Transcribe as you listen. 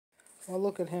Well,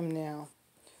 look at him now.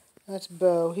 That's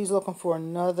Bo. He's looking for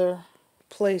another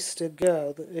place to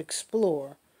go, to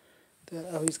explore.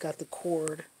 Oh, he's got the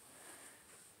cord.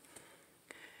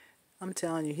 I'm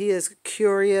telling you, he is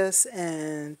curious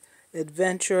and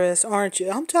adventurous, aren't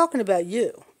you? I'm talking about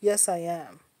you. Yes, I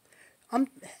am.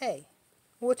 Hey,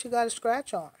 what you got to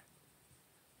scratch on?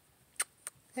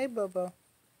 Hey, Bobo.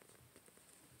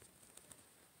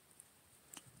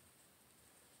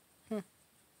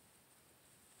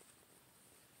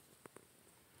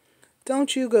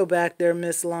 Don't you go back there,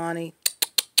 Miss Lonnie.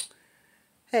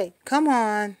 Hey, come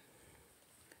on.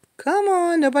 Come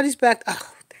on. Nobody's back.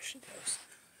 Oh, there she goes.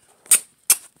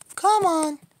 Come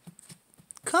on.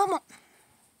 Come on.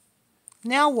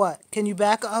 Now what? Can you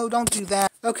back? Oh, don't do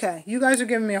that. Okay, you guys are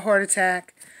giving me a heart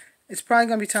attack. It's probably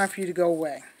going to be time for you to go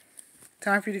away.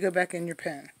 Time for you to go back in your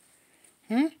pen.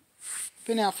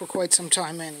 Been out for quite some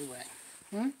time anyway.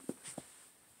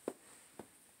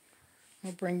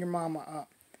 I'll bring your mama up.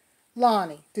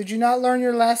 Lonnie, did you not learn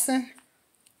your lesson?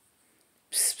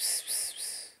 Psst, psst, psst,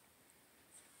 psst.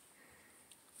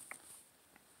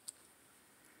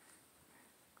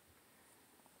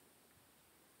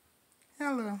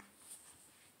 Hello.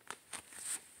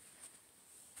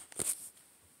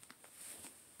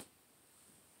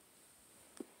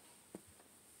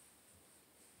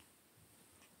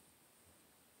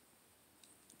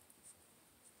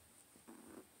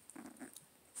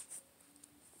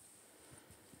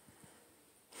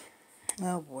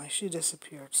 Oh boy, she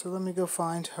disappeared. So let me go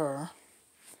find her.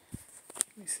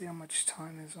 Let me see how much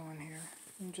time is on here.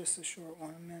 Just a short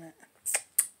one, a minute.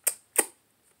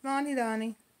 Lonnie,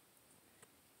 Lonnie.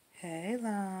 Hey,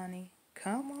 Lonnie.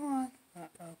 Come on.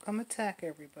 Uh-oh, come attack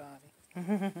everybody.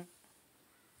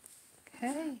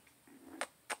 Hey.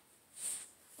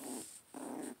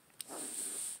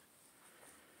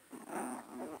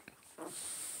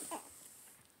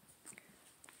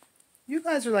 You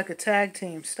guys are like a tag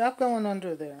team. Stop going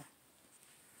under there.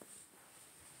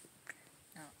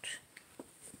 Ouch.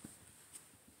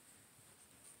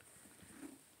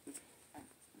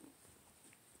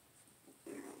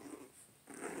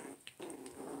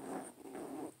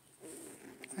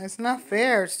 It's not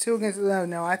fair. It's 2 against... Oh,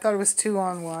 no. I thought it was 2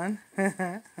 on 1.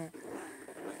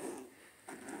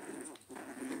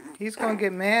 He's going to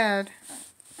get mad.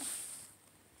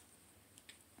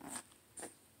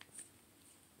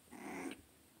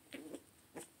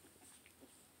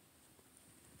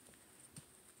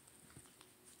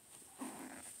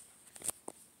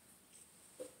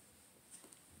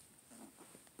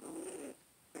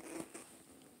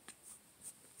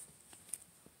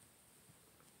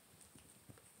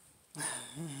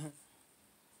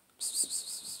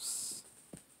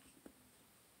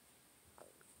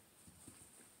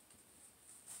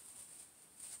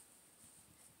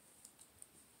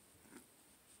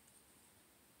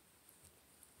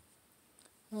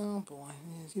 Oh boy,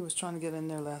 he was trying to get in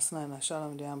there last night and I shot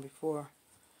him down before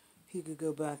he could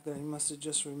go back there. He must have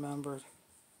just remembered.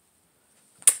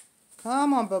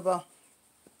 Come on, Bobo.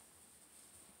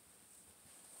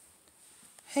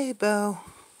 Hey, Bo.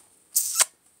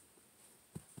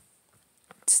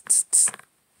 Tss, tss, tss.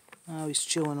 Oh, he's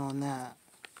chewing on that.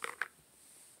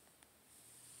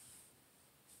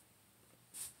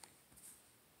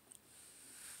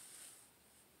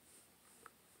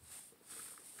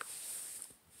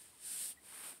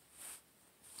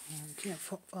 You can't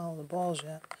follow the balls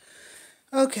yet.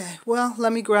 Okay, well,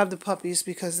 let me grab the puppies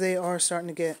because they are starting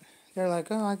to get... They're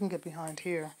like, oh, I can get behind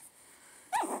here.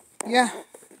 Yeah,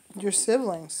 your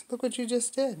siblings. Look what you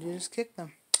just did. You just kicked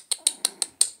them.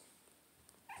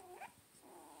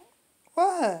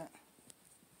 What?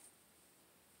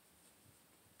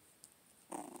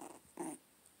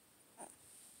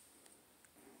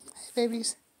 Hey,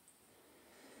 babies.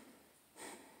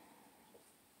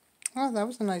 Oh, that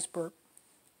was a nice burp.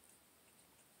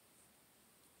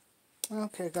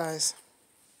 Okay, guys.